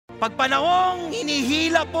Pag panahong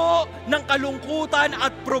hinihila po ng kalungkutan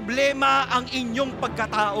at problema ang inyong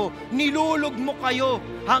pagkatao, nilulog mo kayo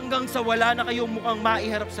hanggang sa wala na kayong mukhang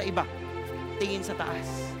maiharap sa iba. Tingin sa taas.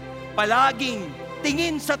 Palaging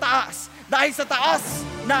tingin sa taas. Dahil sa taas,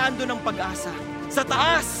 naandun ang pag-asa. Sa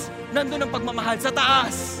taas, nandun ang pagmamahal. Sa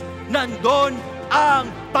taas, nandun ang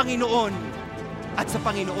Panginoon. At sa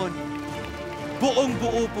Panginoon,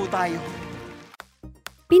 buong-buo po tayo.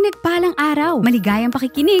 Pinagpalang araw, maligayang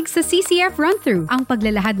pakikinig sa CCF Run-Through, ang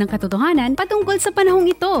paglalahad ng katotohanan patungkol sa panahong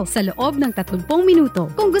ito sa loob ng 30 minuto.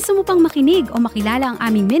 Kung gusto mo pang makinig o makilala ang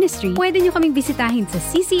aming ministry, pwede nyo kaming bisitahin sa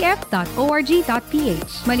ccf.org.ph.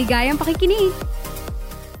 Maligayang pakikinig!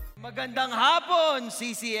 Magandang hapon,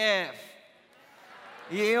 CCF!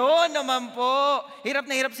 Yun naman po. Hirap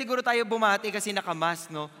na hirap siguro tayo bumati kasi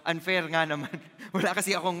nakamask, no? Unfair nga naman. Wala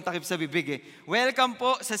kasi akong takip sa bibig eh. Welcome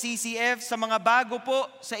po sa CCF, sa mga bago po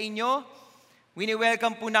sa inyo.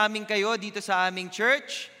 Wini-welcome po namin kayo dito sa aming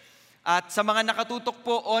church. At sa mga nakatutok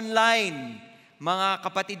po online, mga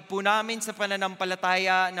kapatid po namin sa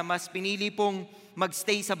pananampalataya na mas pinili pong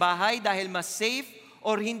magstay sa bahay dahil mas safe,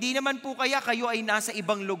 or hindi naman po kaya kayo ay nasa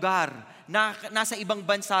ibang lugar, nasa ibang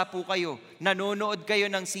bansa po kayo, nanonood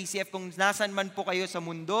kayo ng CCF, kung nasan man po kayo sa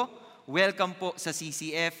mundo, welcome po sa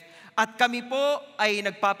CCF. At kami po ay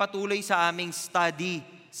nagpapatuloy sa aming study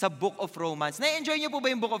sa Book of Romans. Na-enjoy niyo po ba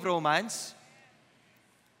yung Book of Romans?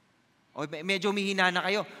 O, medyo umihina na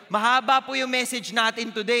kayo. Mahaba po yung message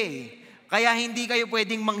natin today. Kaya hindi kayo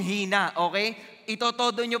pwedeng manghina, okay?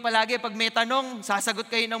 Itotodo nyo palagi. Pag may tanong, sasagot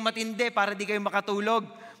kayo ng matindi para di kayo makatulog.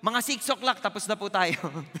 Mga 6 o'clock, tapos na po tayo.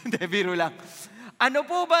 Hindi, biro lang. Ano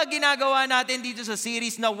po ba ginagawa natin dito sa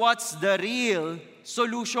series na What's the Real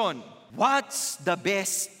Solution? What's the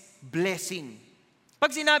best blessing?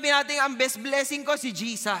 Pag sinabi natin ang best blessing ko si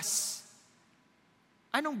Jesus,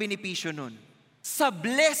 anong benepisyo nun? Sa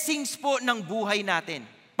blessings po ng buhay natin,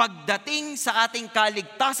 pagdating sa ating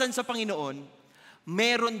kaligtasan sa Panginoon,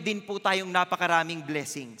 meron din po tayong napakaraming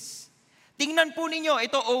blessings. Tingnan po ninyo,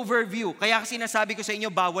 ito overview. Kaya sinasabi ko sa inyo,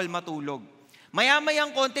 bawal matulog.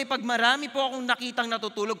 Maya-mayang konti, pag marami po akong nakitang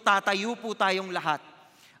natutulog, tatayo po tayong lahat.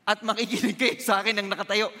 At makikinig kayo sa akin ng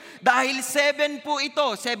nakatayo. Dahil 7 po ito,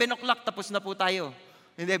 7 o'clock, tapos na po tayo.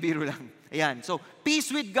 Hindi, biro lang. Ayan. So, peace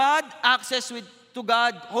with God, access to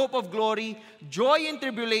God, hope of glory, joy in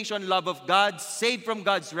tribulation, love of God, saved from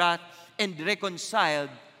God's wrath, and reconciled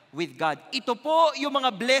with God. Ito po yung mga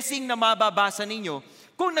blessing na mababasa ninyo.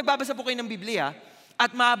 Kung nagbabasa po kayo ng Biblia,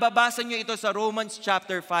 at mababasa nyo ito sa Romans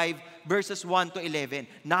chapter 5, verses 1 to 11.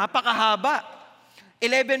 Napakahaba.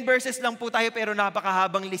 11 verses lang po tayo pero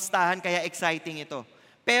napakahabang listahan kaya exciting ito.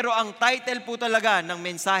 Pero ang title po talaga ng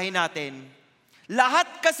mensahe natin, lahat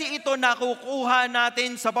kasi ito nakukuha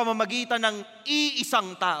natin sa pamamagitan ng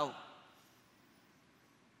iisang tao.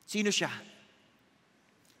 Sino siya?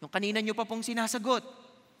 Yung kanina nyo pa pong sinasagot.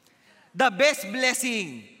 The best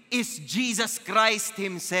blessing is Jesus Christ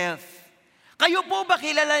Himself. Kayo po ba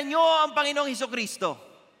kilala nyo ang Panginoong Hesukristo?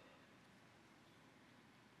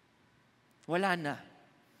 Wala na.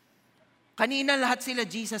 Kanina lahat sila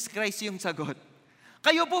Jesus Christ yung sagot.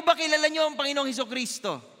 Kayo po ba kilala nyo ang Panginoong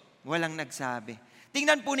Hesukristo? Walang nagsabi.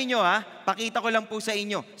 Tingnan po ninyo pakita ko lang po sa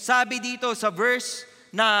inyo. Sabi dito sa verse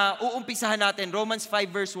na uumpisahan natin, Romans 5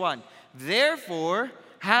 verse 1. Therefore,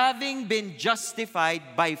 having been justified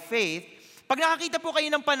by faith, pag nakakita po kayo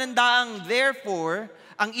ng panandaang therefore,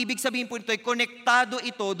 ang ibig sabihin po ito ay konektado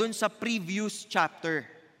ito doon sa previous chapter.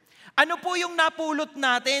 Ano po yung napulot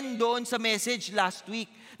natin doon sa message last week?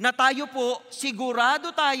 Na tayo po, sigurado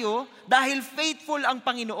tayo dahil faithful ang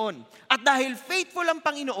Panginoon. At dahil faithful ang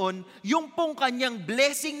Panginoon, yung pong kanyang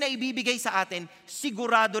blessing na ibibigay sa atin,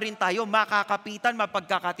 sigurado rin tayo makakapitan,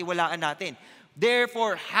 mapagkakatiwalaan natin.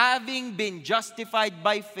 Therefore, having been justified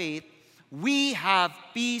by faith, we have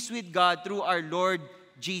peace with God through our Lord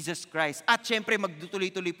Jesus Christ. At syempre,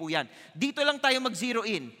 magtutuloy-tuloy po yan. Dito lang tayo mag-zero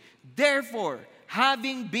in. Therefore,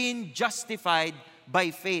 having been justified by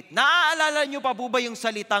faith. Naaalala nyo pa po ba yung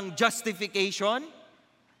salitang justification?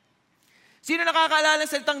 Sino nakakaalala ng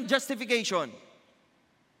salitang justification?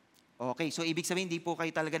 Okay, so ibig sabihin, hindi po kayo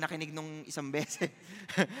talaga nakinig nung isang beses.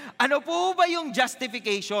 Ano po ba yung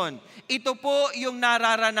justification? Ito po yung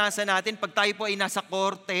nararanasan natin pag tayo po ay nasa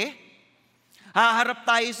korte, haharap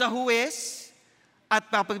tayo sa huwes, at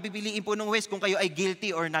papagpipiliin po ng huwes kung kayo ay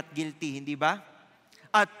guilty or not guilty, hindi ba?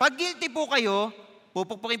 At pag guilty po kayo,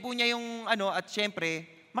 pupukpukin po niya yung at syempre,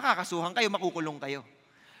 makakasuhan kayo, makukulong kayo.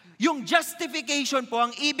 Yung justification po,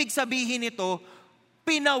 ang ibig sabihin nito,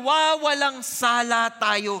 pinawawalang sala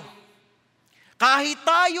tayo. Kahit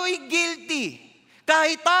tayo'y guilty,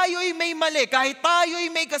 Kahit tayo'y may mali, kahit tayo'y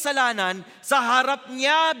may kasalanan, sa harap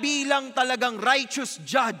niya bilang talagang righteous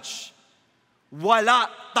judge, wala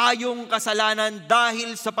tayong kasalanan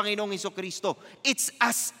dahil sa Panginoong Hesukristo. It's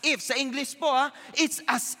as if, sa English po it's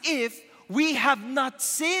as if we have not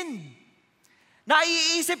sinned.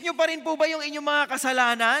 Naiisip niyo pa rin po ba yung inyong mga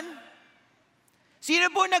kasalanan? Sino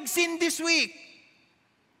po nag-sin this week?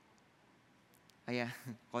 Ayan,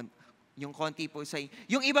 yung konti po sa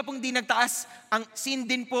yung iba pong di nagtaas, ang sin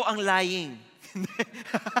din po ang lying.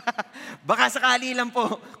 Baka sakali lang po,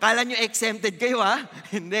 kala nyo exempted kayo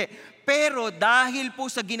Hindi. Pero dahil po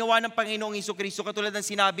sa ginawa ng Panginoong Hesukristo, katulad ng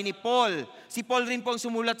sinabi ni Paul, si Paul rin po ang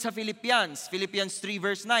sumulat sa Philippians 3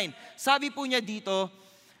 verse 9. Sabi po niya dito,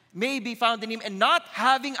 may be found in Him and not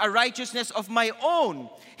having a righteousness of my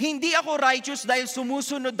own. Hindi ako righteous dahil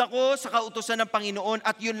sumusunod ako sa kautusan ng Panginoon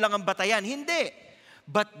at yun lang ang batayan. Hindi.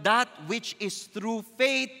 But that which is through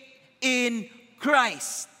faith in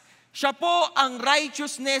Christ. Siya po ang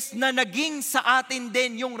righteousness na naging sa atin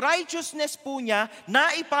din. Yung righteousness po niya,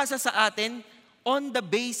 naipasa sa atin on the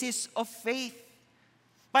basis of faith.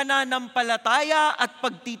 Pananampalataya at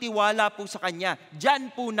pagtitiwala po sa Kanya.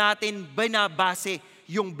 Diyan po natin binabase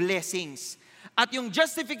yung blessings. At yung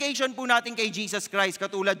justification po natin kay Jesus Christ,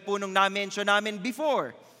 katulad po nung na-mention namin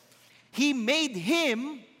before. He made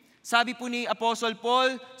Him, sabi po ni Apostle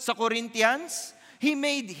Paul sa Corinthians, He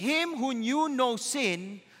made Him who knew no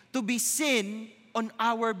sin to be sin on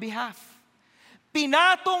our behalf.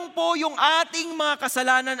 Pinatong po yung ating mga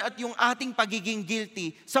kasalanan at yung ating pagiging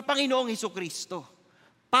guilty sa Panginoong Hesukristo.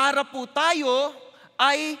 Para po tayo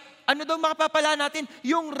ay, ano daw makapapala natin?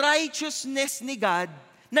 Yung righteousness ni God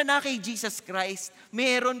na kay Jesus Christ.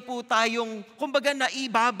 Meron po tayong, kumbaga,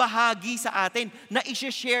 naibabahagi sa atin, na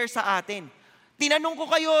i-share sa atin. Tinanong ko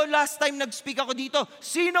kayo last time nag-speak ako dito,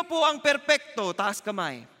 sino po ang perpekto? Taas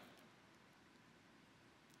kamay.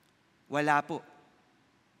 Wala po.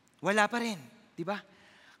 Wala pa rin, di ba?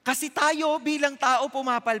 Kasi tayo bilang tao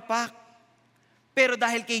pumapalpak. Pero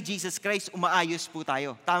dahil kay Jesus Christ, umaayos po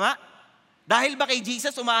tayo. Tama? Dahil ba kay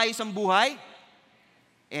Jesus umaayos ang buhay?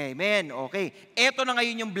 Amen. Okay. Ito na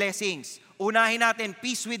ngayon yung blessings. Unahin natin,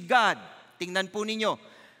 peace with God. Tingnan po ninyo.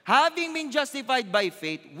 Having been justified by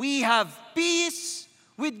faith, we have peace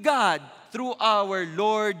with God through our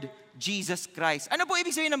Lord Jesus Christ. Ano po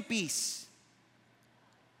ibig sabihin ng peace?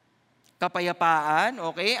 Kapayapaan,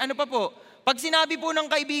 okay? Ano pa po? Pag sinabi po ng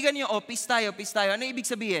kaibigan niyo, peace tayo, ano ibig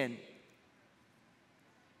sabihin?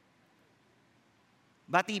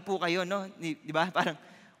 Bati po kayo, no? Di ba? Parang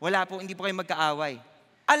wala po, hindi po kayo magkaaway.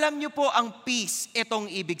 Alam niyo po ang peace, itong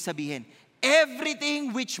ibig sabihin.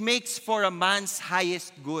 Everything which makes for a man's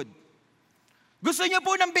highest good. Gusto niyo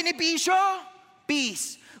po ng benepisyo?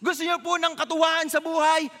 Peace. Gusto niyo po ng katuwaan sa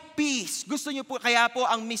buhay? Peace. Gusto niyo po, kaya po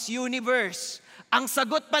ang Miss Universe, ang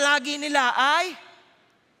sagot palagi nila ay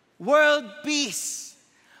world peace.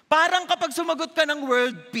 Parang kapag sumagot ka ng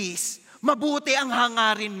world peace, mabuti ang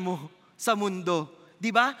hangarin mo sa mundo. Di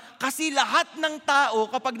ba? Kasi lahat ng tao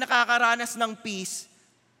kapag nakakaranas ng peace,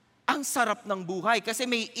 ang sarap ng buhay. Kasi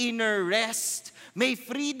may inner rest, may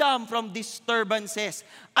freedom from disturbances.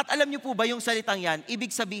 At alam niyo po ba yung salitang yan,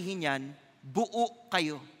 ibig sabihin yan, buo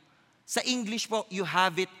kayo. Sa English po, you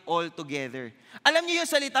have it all together. Alam niyo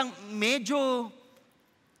yung salitang medyo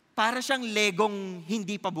para siyang legong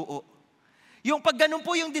hindi pa buo. Yung pag ganun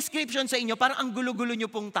po yung description sa inyo, parang ang gulo-gulo nyo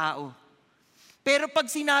pong tao. Pero pag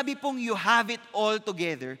sinabi pong you have it all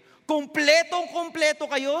together, kumpletong-kumpleto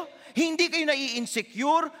kayo, hindi kayo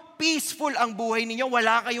nai-insecure, peaceful ang buhay ninyo,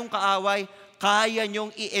 wala kayong kaaway, kaya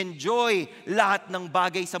nyong i-enjoy lahat ng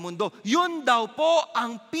bagay sa mundo. Yun daw po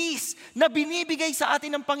ang peace na binibigay sa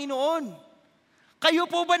atin ng Panginoon. Kayo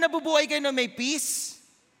po ba nabubuhay kayo na may peace?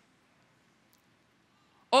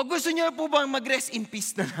 O gusto niyo po bang mag-rest in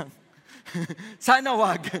peace na lang? Sana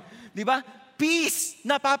wag. Di ba? Peace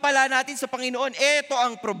na papala natin sa Panginoon. Ito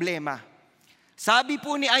ang problema. Sabi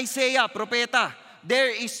po ni Isaiah, propeta,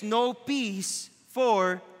 there is no peace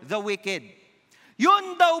for the wicked.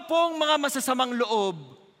 Yun daw pong mga masasamang loob,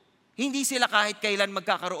 hindi sila kahit kailan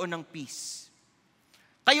magkakaroon ng peace.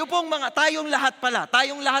 Kayo pong tayong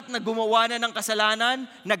lahat na gumawa na ng kasalanan,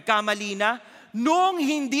 nagkamali na, nung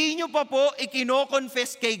hindi nyo pa po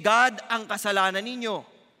ikino-confess kay God ang kasalanan ninyo.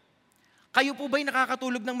 Kayo po ba'y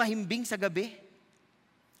nakakatulog ng mahimbing sa gabi?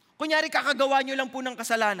 Kunyari kakagawa nyo lang po ng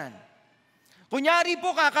kasalanan. Kunyari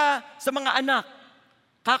po sa mga anak,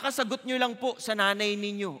 kakasagot nyo lang po sa nanay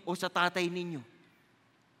ninyo o sa tatay ninyo.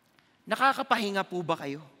 Nakakapahinga po ba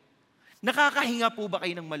kayo? Nakakahinga po ba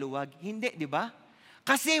kayo ng maluwag? Hindi, di ba?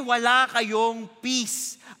 Kasi wala kayong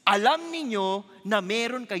peace. Alam ninyo na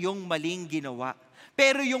meron kayong maling ginawa.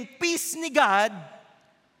 Pero yung peace ni God,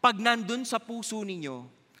 Pag nandun sa puso ninyo,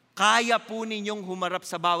 kaya po ninyong humarap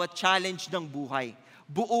sa bawat challenge ng buhay.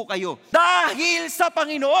 Buo kayo. Dahil sa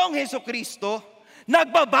Panginoong Hesukristo,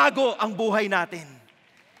 nagbabago ang buhay natin.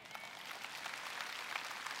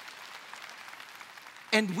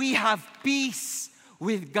 And we have peace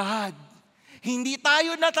with God. Hindi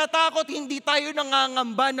tayo natatakot, hindi tayo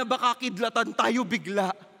nangangamba na baka kidlatan tayo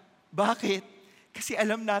bigla. Bakit? Kasi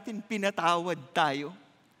alam natin pinatawad tayo.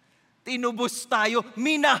 Tinubos tayo,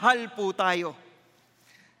 minahal po tayo.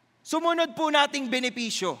 Sumunod po nating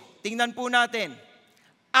benepisyo. Tingnan po natin.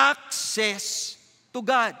 Access to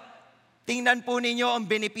God. Tingnan po ninyo ang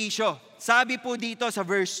benepisyo. Sabi po dito sa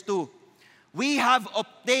verse 2, we have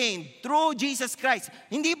obtained through Jesus Christ.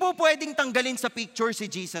 Hindi po pwedeng tanggalin sa picture si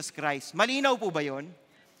Jesus Christ. Malinaw po ba yon?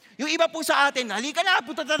 Yung iba po sa atin, halika na,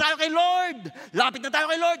 punta na tayo kay Lord. Lapit na tayo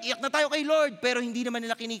kay Lord, iyak na tayo kay Lord. Pero hindi naman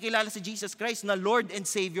nila kinikilala si Jesus Christ na Lord and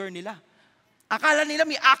Savior nila. Akala nila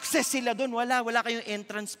may access sila doon. Wala kayong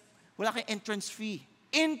entrance fee.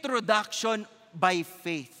 Introduction by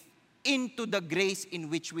faith into the grace in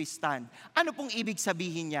which we stand. Ano pong ibig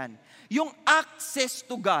sabihin yan? Yung access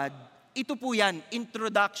to God, ito po yan,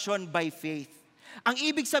 introduction by faith. Ang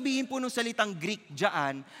ibig sabihin po ng salitang Greek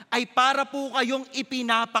dyan ay para po kayong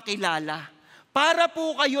ipinapakilala. Para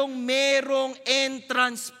po kayong merong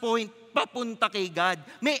entrance point papunta kay God.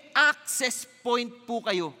 May access point po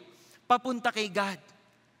kayo papunta kay God.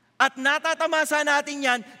 At natatamasa natin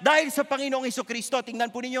yan dahil sa Panginoong Hesukristo.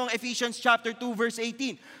 Tingnan po ninyo ang Ephesians chapter 2 verse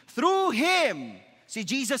 18. Through Him, si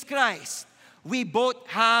Jesus Christ, we both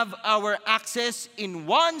have our access in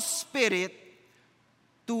one Spirit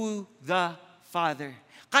to the Father.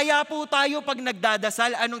 Kaya po tayo pag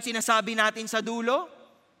nagdadasal, anong sinasabi natin sa dulo?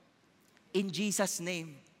 In Jesus'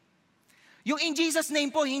 name. Yung in Jesus'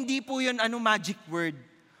 name po, hindi po yun magic word.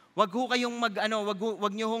 Wag ho kayong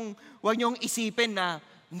wag niyo hong isipin na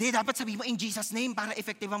hindi, dapat sabihin mo in Jesus' name para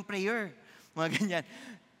effective ang prayer. Mga ganyan.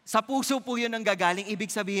 Sa puso po yun ang gagaling. Ibig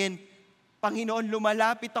sabihin, Panginoon,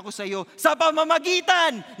 lumalapit ako sa iyo sa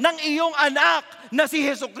pamamagitan ng iyong anak na si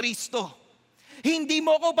Hesukristo. Hindi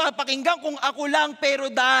mo ko papakinggan kung ako lang, pero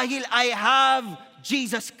dahil I have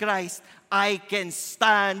Jesus Christ, I can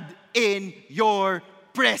stand in your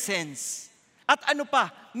presence. At ano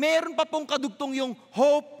pa, meron pa pong kadugtong yung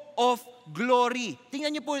hope of glory.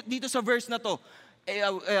 Tingnan niyo po dito sa verse na to.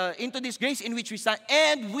 Into this grace in which we stand,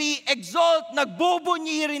 and we exalt,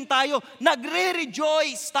 nagbubunyi rin tayo,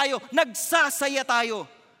 nagre-rejoice tayo, nagsasaya tayo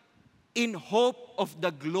in hope of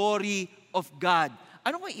the glory of God.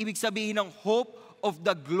 Ano ba ibig sabihin ng hope of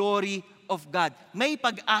the glory of God? May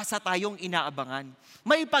pag-asa tayong inaabangan.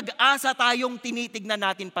 May pag-asa tayong tinitignan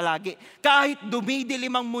natin palagi. Kahit dumidilim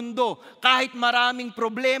ang mundo, kahit maraming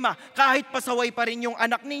problema, kahit pasaway pa rin yung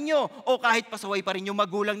anak ninyo, o kahit pasaway pa rin yung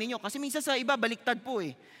magulang ninyo. Kasi minsan sa iba, baliktad po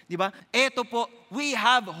eh. Di ba? Eto po, we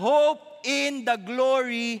have hope in the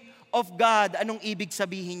glory of God. Anong ibig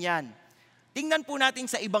sabihin yan? Tingnan po natin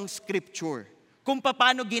sa ibang scripture kung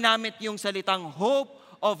paano ginamit yung salitang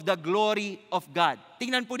hope of the glory of God.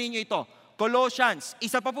 Tingnan po ninyo ito. Colossians,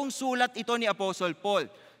 isa pa pong sulat ito ni Apostle Paul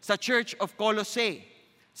sa Church of Colossae.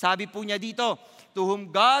 Sabi po niya dito, to whom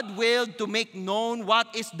God willed to make known what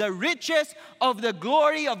is the riches of the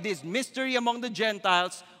glory of this mystery among the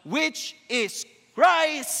Gentiles, which is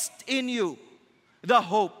Christ in you, the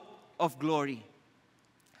hope of glory.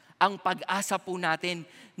 Ang pag-asa po natin,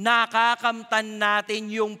 nakakamtan natin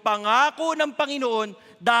yung pangako ng Panginoon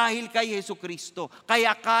dahil kay Hesukristo.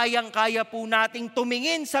 Kaya kayang-kaya po nating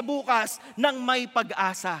tumingin sa bukas ng may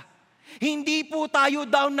pag-asa. Hindi po tayo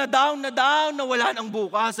down na wala nang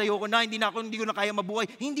bukas. Ayoko na, hindi ko na kaya mabuhay.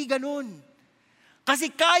 Hindi ganun.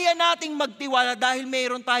 Kasi kaya nating magtiwala dahil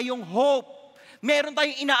meron tayong hope. Meron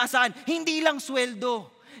tayong inaasahan. Hindi lang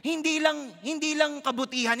sweldo. Hindi lang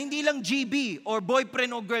kabutihan. Hindi lang GB or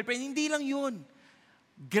boyfriend or girlfriend. Hindi lang yun.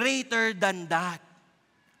 Greater than that.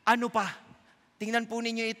 Ano pa? Tingnan po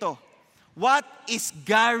ninyo ito. What is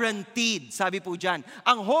guaranteed? Sabi po dyan.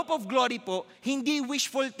 Ang hope of glory po, hindi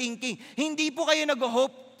wishful thinking. Hindi po kayo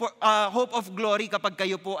nag-hope hope of glory kapag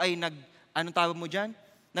kayo po ay anong tawag mo dyan?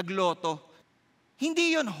 Nagloto.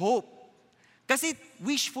 Hindi yun hope. Kasi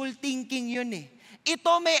wishful thinking yun eh.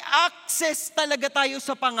 Ito may access talaga tayo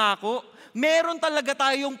sa pangako. Meron talaga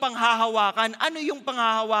tayong panghahawakan. Ano yung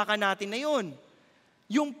panghahawakan natin na yun?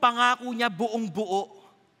 Yung pangako niya buong buo.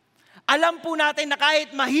 Alam po natin na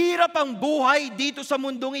kahit mahirap ang buhay dito sa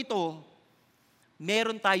mundong ito,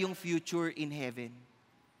 meron tayong future in heaven.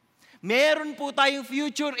 Meron po tayong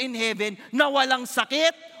future in heaven na walang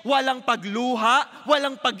sakit, walang pagluha,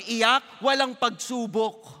 walang pag-iyak, walang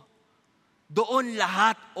pagsubok. Doon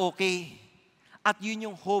lahat okay. At yun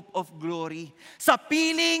yung hope of glory. Sa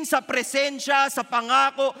piling, sa presensya, sa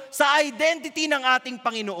pangako, sa identity ng ating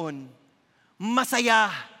Panginoon, masaya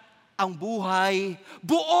ang buhay,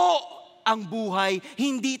 buo ang buhay.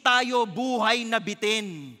 Hindi tayo buhay na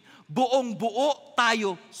bitin. Buong buo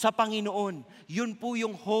tayo sa Panginoon. Yun po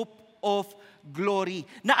yung hope of glory.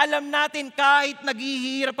 Na alam natin kahit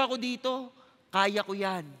naghihirap ako dito, kaya ko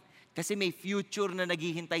yan. Kasi may future na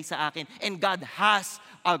naghihintay sa akin. And God has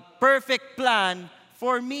a perfect plan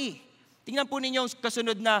for me. Tingnan po ninyo ang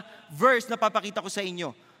kasunod na verse na papakita ko sa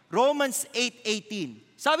inyo. Romans 8:18.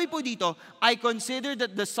 Sabi po dito, I consider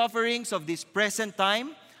that the sufferings of this present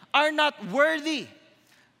time are not worthy.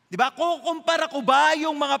 Diba? Kukumpara ko ba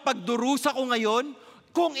yung mga pagdurusa ko ngayon?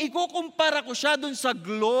 Kung ikukumpara ko siya dun sa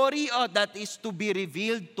glory that is to be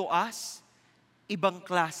revealed to us, ibang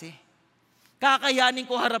klase. Kakayanin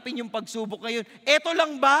ko harapin yung pagsubok ngayon. Eto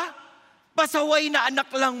lang ba? Pasaway na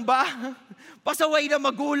anak lang ba? Pasaway na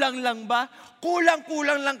magulang lang ba?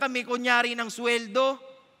 Kulang-kulang lang kami kunyari ng sweldo?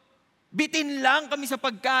 Bitin lang kami sa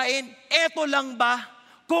pagkain? Eto lang ba?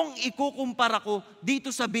 Kung ikukumpara ko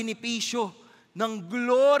dito sa benepisyo ng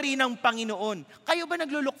glory ng Panginoon. Kayo ba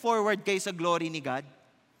naglo-look forward kayo sa glory ni God?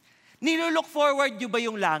 Nilo-look forward nyo ba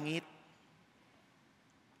yung langit?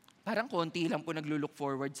 Parang konti lang po naglo-look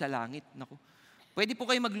forward sa langit. Naku. Pwede po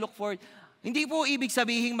kayo mag-look forward. Hindi po ibig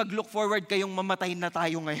sabihin mag-look forward kayong mamatay na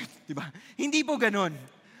tayo ngayon. Diba? Hindi po ganon.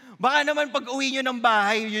 Baka naman pag uwi nyo ng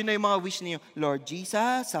bahay, yun na yung mga wish niyo. Lord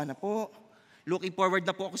Jesus, sana po. Looking forward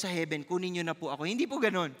na po ako sa heaven. Kunin nyo na po ako. Hindi po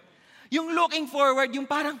ganon. Yung looking forward, yung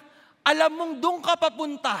parang alam mong doon ka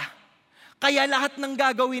papunta. Kaya lahat ng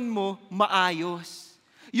gagawin mo, maayos.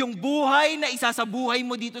 Yung buhay na isa sa buhay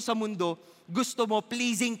mo dito sa mundo, gusto mo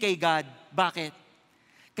pleasing kay God. Bakit?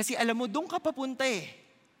 Kasi alam mo, doon ka papunta eh.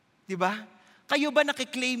 Diba? Kayo ba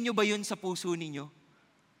nakiklaim nyo ba yun sa puso ninyo?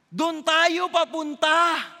 Doon tayo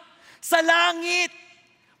papunta. Sa langit.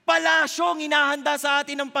 Palasyong inahanda sa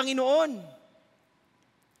atin ng Panginoon.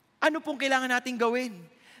 Ano pong kailangan natin gawin?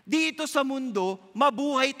 Dito sa mundo,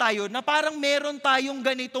 mabuhay tayo na parang meron tayong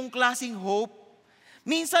ganitong klaseng hope.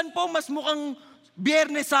 Minsan po, mas mukhang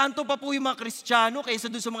Biyernes Santo pa po yung mga Kristiyano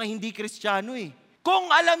kaysa doon sa mga hindi Kristiyano eh.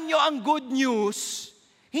 Kung alam nyo ang good news,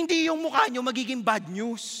 hindi yung mukha nyo magiging bad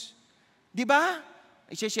news. Di ba?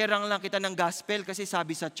 I-share lang kita ng gospel kasi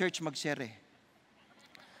sabi sa church mag-share eh.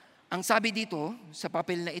 Ang sabi dito, sa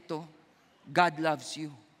papel na ito, God loves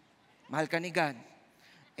you. Mahal ka ni God.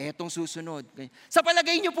 Etong susunod. Sa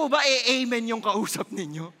palagay nyo po ba, amen yung kausap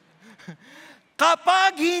ninyo?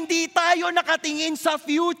 Kapag hindi tayo nakatingin sa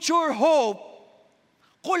future hope,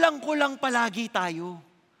 kulang-kulang palagi tayo.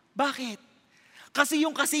 Bakit? Kasi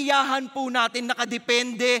yung kasiyahan po natin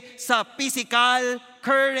nakadepende sa physical,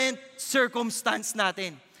 current circumstance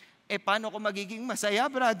natin. Paano ko magiging masaya,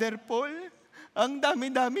 Brother Paul? Ang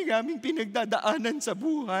dami-dami naming pinagdadaanan sa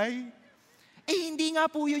buhay. Hindi nga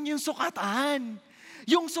po yun yung sukatan.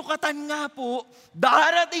 Yung sukatan nga po,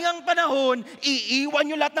 darating ang panahon, iiwan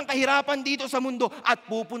nyo lahat ng kahirapan dito sa mundo at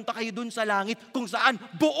pupunta kayo dun sa langit kung saan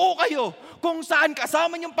buo kayo, kung saan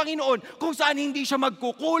kasama niyong Panginoon, kung saan hindi siya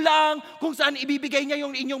magkukulang, kung saan ibibigay niya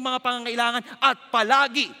yung inyong mga pangangailangan at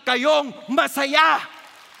palagi kayong masaya.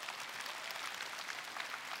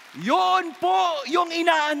 Yun po yung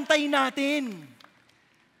inaantay natin.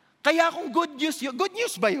 Kaya kung good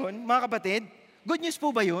news ba yun, mga kapatid? Good news po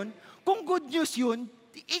ba yun? Kung good news yun,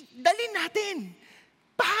 dalhin natin.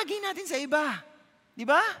 Bahagi natin sa iba. Di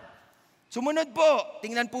ba? Sumunod po,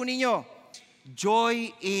 tingnan po ninyo. Joy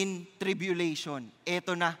in tribulation.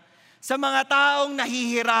 Eto na. Sa mga taong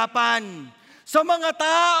nahihirapan, sa mga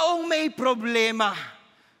taong may problema,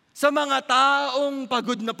 sa mga taong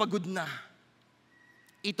pagod na,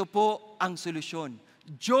 ito po ang solusyon.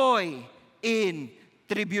 Joy in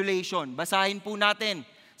tribulation. Basahin po natin.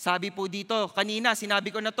 Sabi po dito, kanina sinabi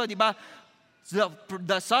ko na to, di ba?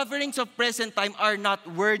 The sufferings of present time are not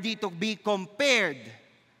worthy to be compared.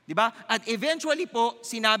 Di ba? At eventually po,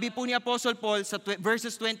 sinabi po ni Apostle Paul sa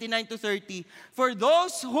verses 29 to 30, for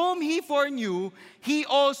those whom He foreknew, He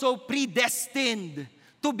also predestined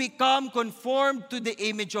to become conformed to the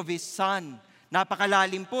image of His Son.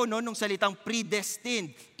 Napakalalim po, no, nung salitang predestined.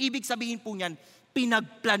 Ibig sabihin po niyan,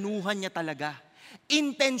 pinagplanuhan niya talaga.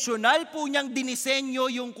 Intentional po niyang dinisenyo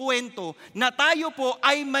yung kwento na tayo po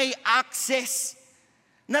ay may access.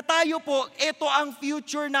 Na tayo po, ito ang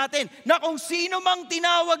future natin. Na kung sino mang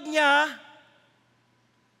tinawag niya,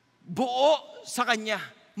 buo sa Kanya,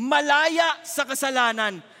 malaya sa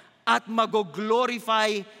kasalanan, at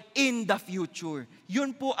mag-glorify in the future.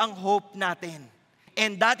 Yun po ang hope natin.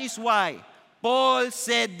 And that is why Paul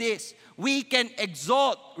said this, we can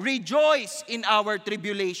exult, rejoice in our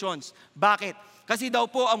tribulations. Bakit? Kasi daw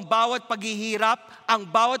po ang bawat paghihirap, ang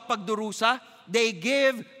bawat pagdurusa, they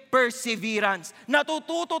give perseverance.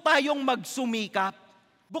 Natututo tayong magsumikap.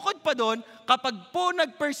 Bukod pa doon, kapag po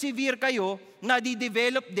nag-persevere kayo,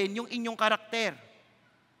 nadidevelop din yung inyong karakter.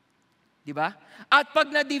 Di ba? At pag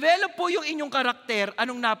na-develop po yung inyong karakter,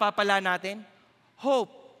 anong napapala natin?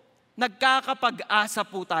 Hope. Nagkakapag-asa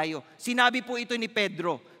po tayo. Sinabi po ito ni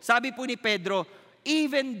Pedro. Sabi po ni Pedro,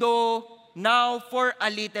 even though now for a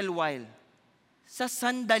little while, sa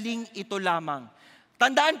sandaling ito lamang.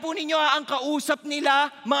 Tandaan po ninyo ang kausap nila,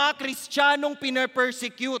 mga Kristiyanong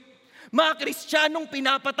pinapersecute, mga Kristiyanong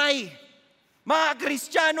pinapatay, mga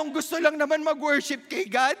Kristiyanong gusto lang naman mag-worship kay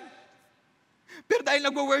God. Pero dahil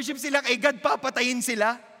nag-worship sila kay God, papatayin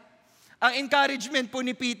sila. Ang encouragement po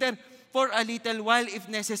ni Peter, for a little while,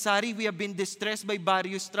 if necessary, we have been distressed by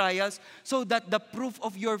various trials, so that the proof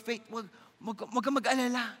of your faith, wag kang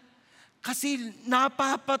mag-alala. Kasi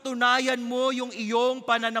napapatunayan mo yung iyong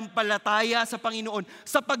pananampalataya sa Panginoon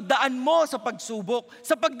sa pagdaan mo sa pagsubok,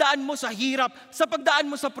 sa pagdaan mo sa hirap, sa pagdaan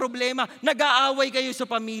mo sa problema. Nag-aaway kayo sa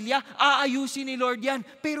pamilya, aayusin ni Lord yan,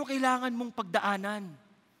 pero kailangan mong pagdaanan.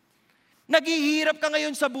 Naghihirap ka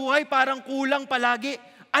ngayon sa buhay, parang kulang palagi.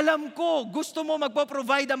 Alam ko, gusto mo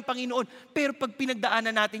magpo-provide ang Panginoon. Pero pag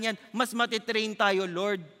pinagdaanan natin yan, mas matitrain tayo,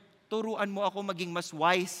 Lord, turuan mo ako maging mas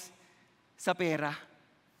wise sa pera.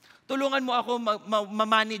 Tulungan mo ako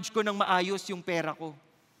ma-manage ko ng maayos yung pera ko.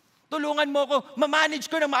 Tulungan mo ako ma-manage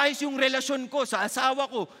ko ng maayos yung relasyon ko sa asawa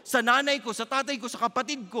ko, sa nanay ko, sa tatay ko, sa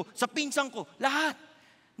kapatid ko, sa pinsan ko. Lahat.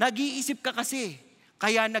 Nag-iisip ka kasi.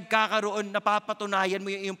 Kaya nagkakaroon, napapatunayan mo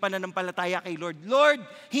yung pananampalataya kay Lord. Lord,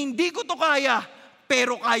 hindi ko to kaya,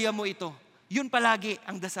 pero kaya mo ito. Yun palagi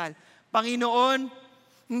ang dasal. Panginoon,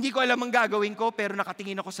 hindi ko alam ang gagawin ko, pero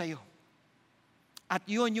nakatingin ako sa iyo. At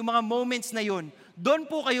yun, yung mga moments na yun, doon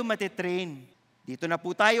po kayo matitrain. Dito na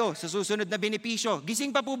po tayo sa susunod na benepisyo.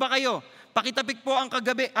 Gising pa po ba kayo? Pakitapik po ang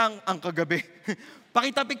kagabi.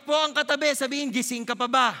 Pakitapik po ang katabi, sabihin, gising ka pa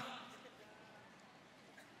ba?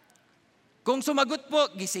 Kung sumagot po,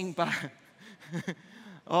 gising pa.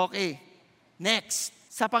 Okay. Next.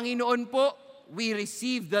 Sa Panginoon po, we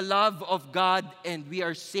receive the love of God and we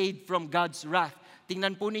are saved from God's wrath.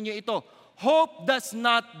 Tingnan po ninyo ito. Hope does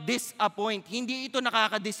not disappoint. Hindi ito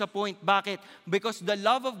nakaka-disappoint. Bakit? Because the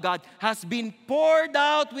love of God has been poured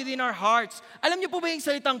out within our hearts. Alam niyo po ba yung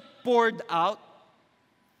salitang poured out?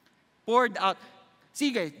 Poured out.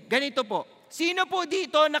 Sige, ganito po. Sino po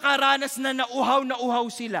dito nakaranas na nauhaw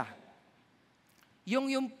sila?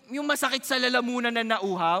 Yung masakit sa lalamunan na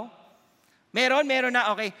nauhaw? Meron na,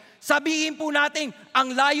 okay. Sabihin po natin,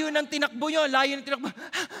 ang layo ng tinakbo nyo,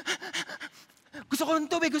 gusto ko ng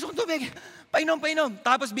tubig. Painom.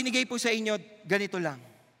 Tapos binigay po sa inyo, ganito lang.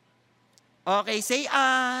 Okay, say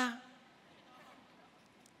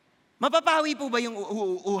Mapapawi po ba yung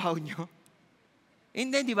uhaw nyo?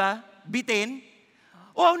 Hindi, di ba? Bitin.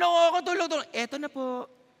 Uhaw na ako, tulog. Eto na po.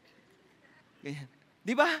 Ganyan.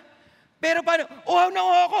 Di ba? Pero paano? Uhaw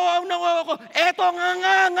na ako. Eto,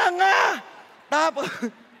 nga. Tapos,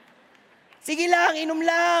 sige lang, inom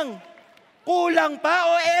lang. Kulang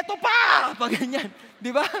pa, eto pa. Pag ganyan. Di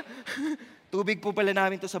ba? Tubig po pala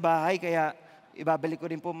namin to sa bahay, kaya ibabalik ko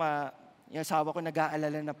rin po, yung asawa ko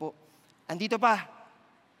nag-aalala na po. Andito pa.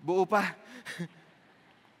 Buo pa.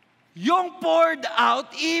 Yung poured out,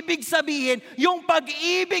 ibig sabihin, yung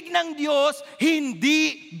pag-ibig ng Diyos,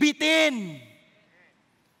 hindi bitin.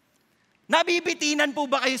 Nabibitinan po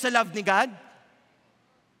ba kayo sa love ni God?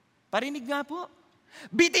 Parinig nga po.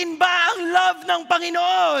 Bitin ba ang love ng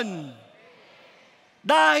Panginoon?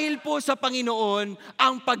 Dahil po sa Panginoon,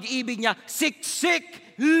 ang pag-ibig niya,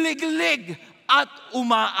 siksik, liglig, at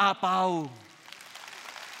umaapaw.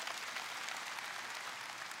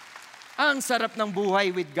 Ang sarap ng buhay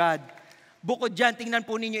with God. Bukod dyan, tingnan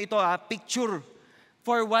po ninyo ito, picture.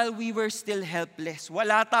 For while we were still helpless,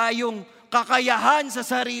 wala tayong kakayahan sa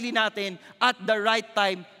sarili natin, at the right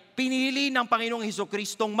time, pinili ng Panginoong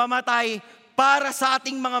Hesus-Kristong mamatay para sa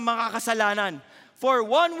ating mga makakasalanan. For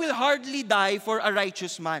one will hardly die for a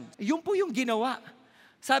righteous man. Yun po yung ginawa.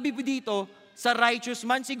 Sabi po dito, sa righteous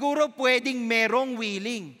man, siguro pwedeng merong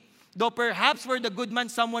willing. Though perhaps for the good man,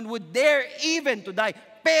 someone would dare even to die.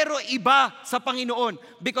 Pero iba sa Panginoon,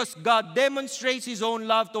 because God demonstrates His own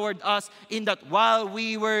love toward us in that while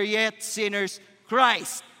we were yet sinners,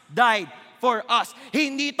 Christ died for us.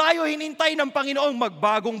 Hindi tayo hinintay ng Panginoong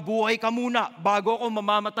magbagong buhay ka muna bago ako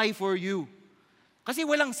mamamatay for you. Kasi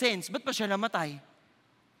walang sense, ba't pa siya namatay?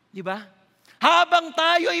 Di ba? Habang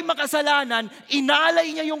tayo ay makasalanan,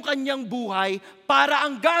 inalay niya yung kanyang buhay para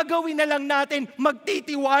ang gagawin na lang natin,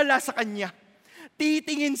 magtitiwala sa Kanya.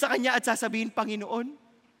 Titingin sa Kanya at sasabihin, Panginoon,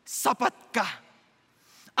 sapat ka.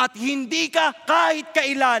 at hindi ka kahit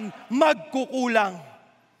kailan magkukulang.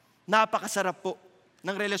 Napakasarap po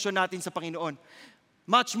ng relasyon natin sa Panginoon.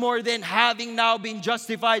 Much more than having now been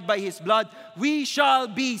justified by His blood, we shall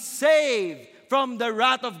be saved from the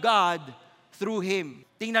wrath of God through Him.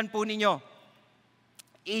 Tingnan po ninyo,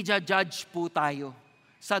 i-judge po tayo.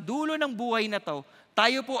 Sa dulo ng buhay na to,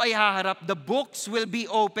 tayo po ay haharap, the books will be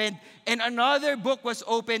opened, and another book was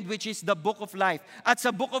opened, which is the book of life. At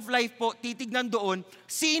sa book of life po, titignan doon,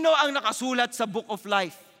 sino ang nakasulat sa book of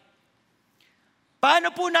life?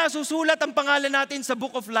 Paano po nasusulat ang pangalan natin sa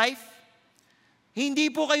book of life? Hindi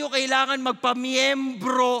po kayo kailangan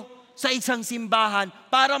magpamiyembro sa isang simbahan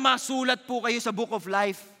para masulat po kayo sa book of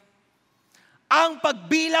life. Ang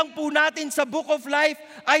pagbilang po natin sa Book of Life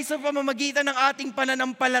ay sa pamamagitan ng ating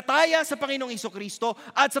pananampalataya sa Panginoong Jesucristo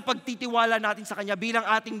at sa pagtitiwala natin sa Kanya bilang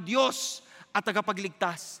ating Diyos at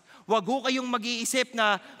tagapagligtas. Huwag ho kayong mag-iisip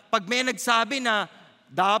na pag may nagsabi na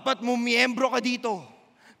dapat mo miyembro ka dito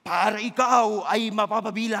para ikaw ay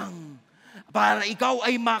mapapabilang, para ikaw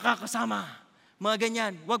ay makakasama. Mga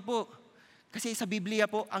ganyan. Huwag po. Kasi sa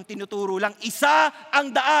Biblia po, ang tinuturo lang, isa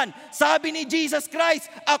ang daan. Sabi ni Jesus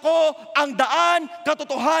Christ, ako ang daan,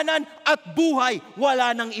 katotohanan at buhay.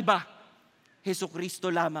 Wala nang iba.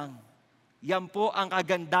 Jesucristo lamang. Yan po ang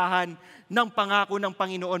kagandahan ng pangako ng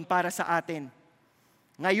Panginoon para sa atin.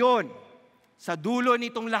 Ngayon, sa dulo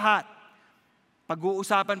nitong lahat,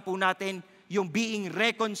 pag-uusapan po natin yung being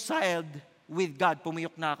reconciled with God.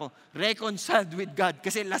 Pumiyok na ako. Reconciled with God.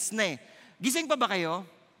 Kasi last na eh. Gising pa ba kayo?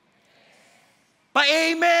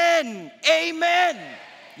 Pa-amen! Amen!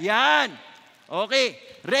 Yan. Okay.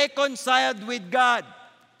 Reconciled with God.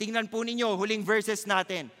 Tingnan po ninyo, huling verses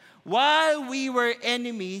natin. While we were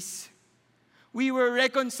enemies, we were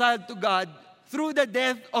reconciled to God through the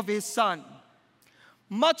death of His Son.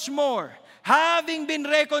 Much more, having been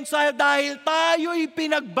reconciled dahil tayo'y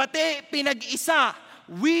pinagbati, pinag-isa,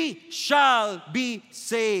 we shall be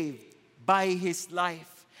saved by His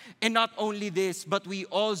life. And not only this, but we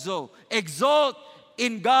also exalt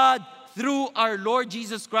in God through our Lord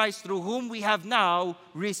Jesus Christ, through whom we have now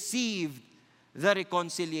received the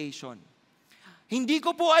reconciliation. Hindi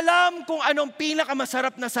ko po alam kung anong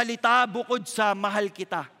pinakamasarap na salita bukod sa mahal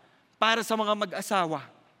kita para sa mga mag-asawa.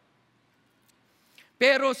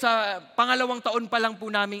 Pero sa pangalawang taon pa lang po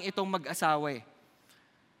namin itong mag-asawa eh.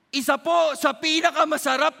 Isa po sa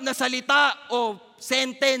pinakamasarap na salita o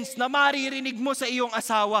sentence na maririnig mo sa iyong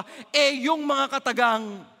asawa, yung mga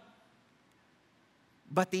katagang,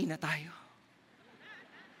 bati na tayo.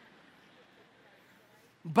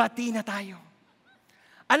 Bati na tayo.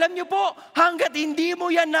 Alam niyo po, hanggat hindi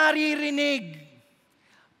mo yan naririnig,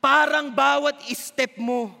 parang bawat step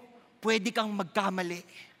mo, pwede kang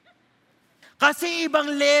magkamali. Kasi ibang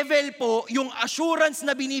level po yung assurance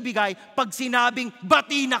na binibigay pag sinabing,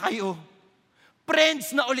 bati na kayo.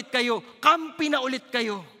 Friends na ulit kayo, kampi na ulit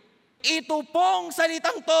kayo. Ito pong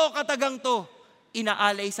salitang to, katagang to,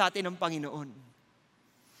 inaalay sa atin ng Panginoon.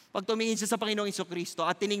 Pag tumingin siya sa Panginoong Jesucristo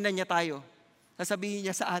at tiningnan niya tayo, sasabihin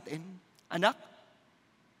niya sa atin, anak,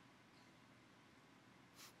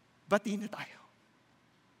 bati na tayo.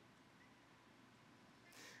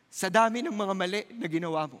 Sa dami ng mga mali na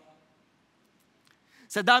ginawa mo,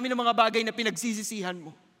 sa dami ng mga bagay na pinagsisisihan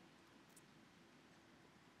mo,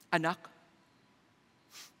 anak,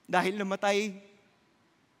 dahil namatay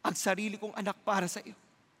ang sarili kong anak para sa iyo.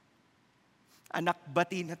 Anak,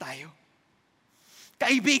 bati na tayo.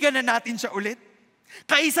 Kaibigan na natin siya ulit.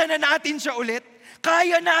 Kaisa na natin siya ulit.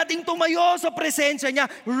 Kaya nating tumayo sa presensya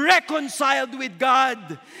niya, reconciled with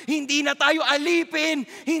God. Hindi na tayo alipin,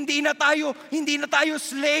 hindi na tayo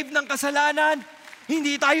slave ng kasalanan,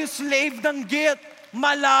 hindi tayo slave ng guilt.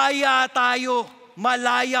 Malaya tayo,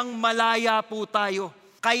 malaya po tayo.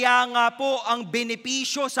 Kaya nga po ang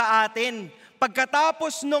benepisyo sa atin,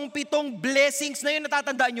 pagkatapos nung 7 blessings na yun,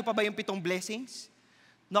 natatandaan nyo pa ba yung 7 blessings?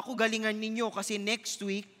 Naku, galingan ninyo kasi next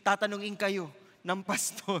week, tatanungin kayo ng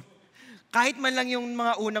pastor. Kahit man lang yung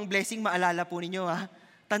mga unang blessing, maalala po ninyo ha.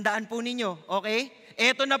 Tandaan po ninyo, okay?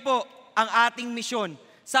 Eto na po ang ating misyon.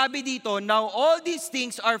 Sabi dito, now all these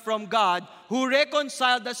things are from God who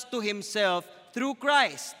reconciled us to Himself through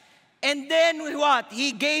Christ. And then what? He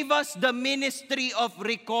gave us the ministry of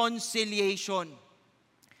reconciliation.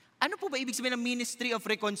 Ano po ba ibig sabihin ng ministry of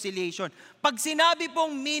reconciliation? Pag sinabi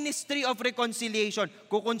pong ministry of reconciliation,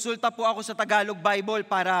 kukonsulta po ako sa Tagalog Bible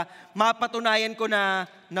para mapatunayan ko na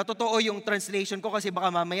totoo yung translation ko kasi baka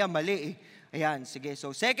mamaya mali eh. Ayan, sige.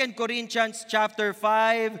 So 2 Corinthians chapter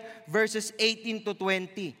 5 verses 18 to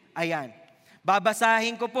 20. Ayan.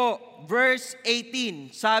 Babasahin ko po. Verse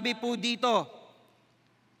 18. Sabi po dito,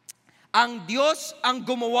 ang Diyos ang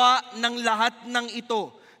gumawa ng lahat ng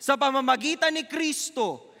ito sa pamamagitan ni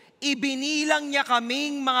Kristo, ibinilang niya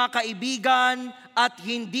kaming mga kaibigan at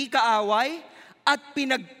hindi kaaway at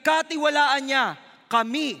pinagkatiwalaan niya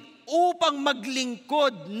kami upang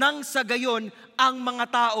maglingkod nang sa gayon ang mga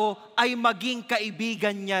tao ay maging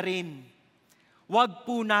kaibigan niya rin. Huwag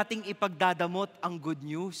po nating ipagdadamot ang good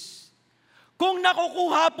news. Kung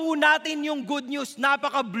nakukuha po natin yung good news,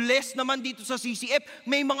 napaka-blessed naman dito sa CCF.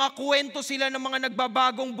 May mga kwento sila ng mga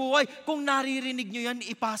nagbabagong buhay. Kung naririnig nyo yan,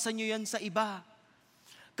 ipasa nyo yan sa iba.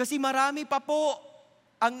 Kasi marami pa po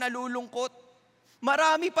ang nalulungkot.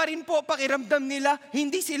 Marami pa rin po pakiramdam nila,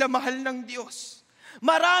 hindi sila mahal ng Diyos.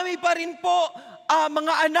 Marami pa rin po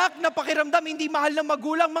mga anak na pakiramdam hindi mahal ng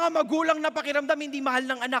magulang, mga magulang na pakiramdam hindi mahal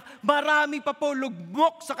ng anak. Marami pa po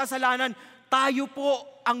lugmok sa kasalanan. Tayo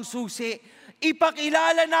po ang susi.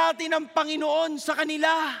 Ipakilala natin ang Panginoon sa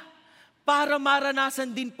kanila para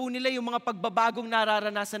maranasan din po nila yung mga pagbabagong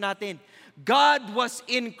nararanasan natin. God was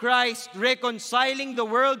in Christ reconciling the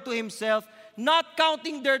world to Himself, not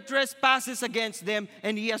counting their trespasses against them,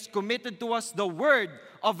 and He has committed to us the word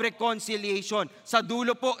of reconciliation. Sa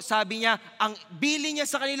dulo po, sabi niya, ang bilin niya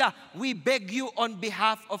sa kanila, we beg you on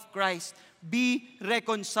behalf of Christ, be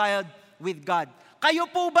reconciled with God. Kayo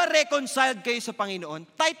po ba reconciled kayo sa Panginoon?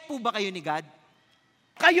 Type po ba kayo ni God?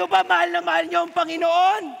 Kayo ba mahal na mahal niyo ang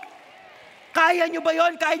Panginoon? Kaya niyo ba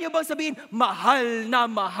yon? Kaya niyo bang sabihin, mahal na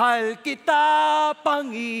mahal kita,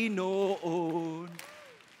 Panginoon?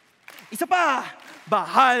 Isa pa,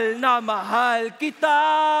 mahal na mahal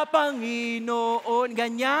kita, Panginoon.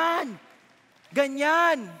 Ganyan.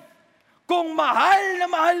 Ganyan. Kung mahal na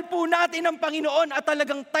mahal po natin ang Panginoon at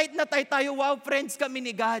talagang tight na tight tayo, wow, friends kami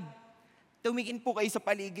ni God. Tumingin po kayo sa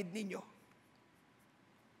paligid ninyo.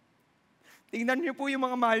 Tingnan niyo po yung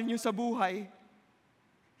mga mahal niyo sa buhay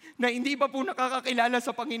na hindi pa po nakakakilala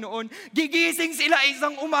sa Panginoon. Gigising sila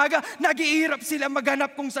isang umaga, nag-iirap sila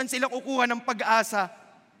maghanap kung saan sila kukuha ng pag-asa.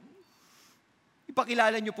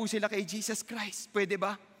 Ipakilala niyo po sila kay Jesus Christ. Pwede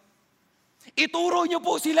ba? Ituro niyo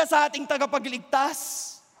po sila sa ating tagapagligtas.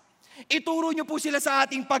 Ituro niyo po sila sa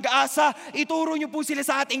ating pag-asa. Ituro niyo po sila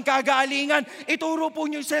sa ating kagalingan. Ituro po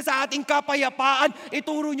niyo sila sa ating kapayapaan.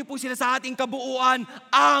 Ituro niyo po sila sa ating kabuuan.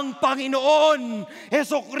 Ang Panginoon,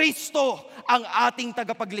 Hesukristo, ang ating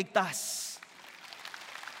tagapagligtas.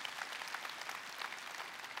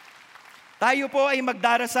 Tayo po ay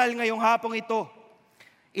magdarasal ngayong hapong ito.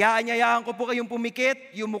 Iaanyayahan ko po kayong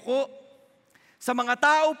pumikit, yumuko. Sa mga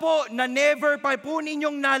tao po na never pa po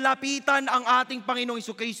ninyong nalapitan ang ating Panginoong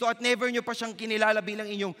Hesukristo at never nyo pa siyang kinilala bilang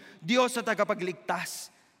inyong Diyos sa tagapagligtas.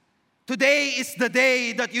 Today is the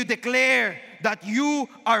day that you declare that you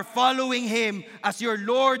are following Him as your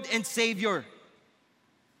Lord and Savior.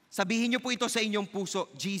 Sabihin nyo po ito sa inyong puso,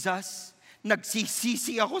 Jesus,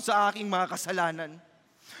 nagsisisi ako sa aking mga kasalanan.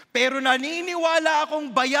 Pero naniniwala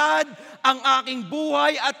akong bayad ang aking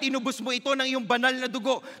buhay at tinubos mo ito ng iyong banal na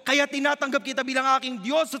dugo. Kaya tinatanggap kita bilang aking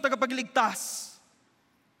Diyos sa tagapagligtas.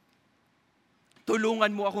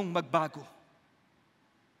 Tulungan mo akong magbago.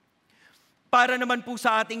 Para naman po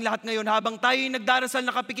sa ating lahat ngayon, habang tayo'y nagdarasal,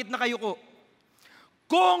 nakapikit na kayo ko.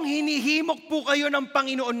 Kung hinihimok po kayo ng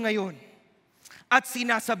Panginoon ngayon at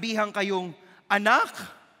sinasabihan kayong, anak,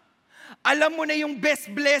 alam mo na yung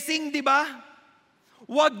best blessing, di ba?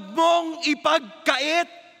 Huwag mong ipagkait.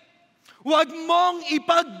 Huwag mong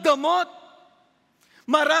ipagdamot.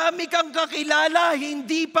 Marami kang kakilala,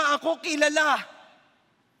 hindi pa ako kilala.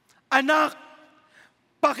 Anak,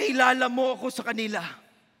 pakilala mo ako sa kanila.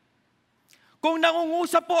 Kung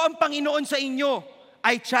nangungusap po ang Panginoon sa inyo,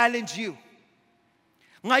 I challenge you.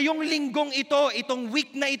 Ngayong linggong ito, itong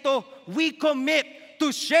week na ito, we commit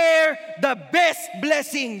to share the best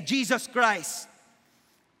blessing, Jesus Christ.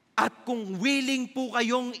 At kung willing po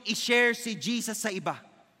kayong i-share si Jesus sa iba,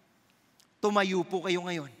 tumayo po kayo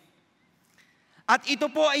ngayon. At ito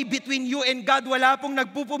po ay between you and God, wala pong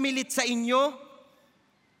nagpupumilit sa inyo.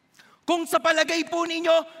 Kung sa palagay po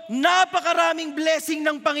ninyo, napakaraming blessing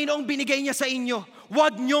ng Panginoong binigay niya sa inyo,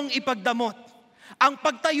 huwag niyong ipagdamot. Ang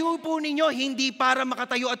pagtayo po ninyo, hindi para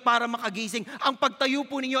makatayo at para makagising. Ang pagtayo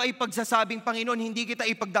po ninyo ay pagsasabing, Panginoon, hindi kita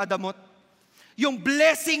ipagdadamot. Yung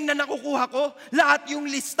blessing na nakukuha ko, lahat yung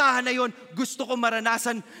listahan na yon, gusto ko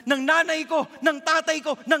maranasan ng nanay ko, ng tatay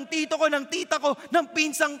ko, ng tito ko, ng tita ko, ng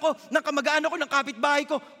pinsang ko, ng kamag-anak ko, ng kapitbahay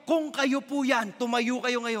ko. Kung kayo po yan, tumayo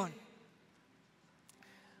kayo ngayon.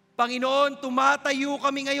 Panginoon, tumatayo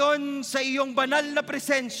kami ngayon sa iyong banal na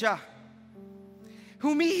presensya.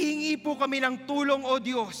 Humihingi po kami ng tulong, O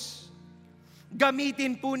Diyos.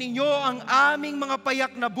 Gamitin po ninyo ang aming mga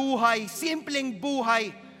payak na buhay, simpleng buhay,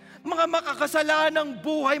 mga makakasalanang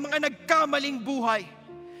buhay, mga nagkamaling buhay.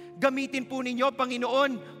 Gamitin po ninyo,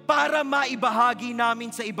 Panginoon, para maibahagi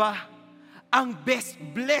namin sa iba ang best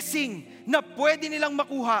blessing na pwede nilang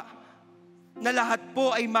makuha, na lahat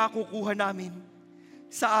po ay makukuha namin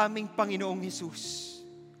sa aming Panginoong Hesus.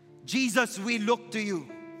 Jesus, we look to you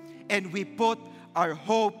and we put our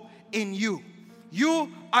hope in you.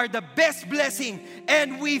 You are the best blessing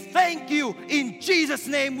and we thank you. In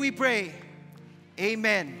Jesus' name we pray.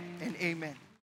 Amen and amen.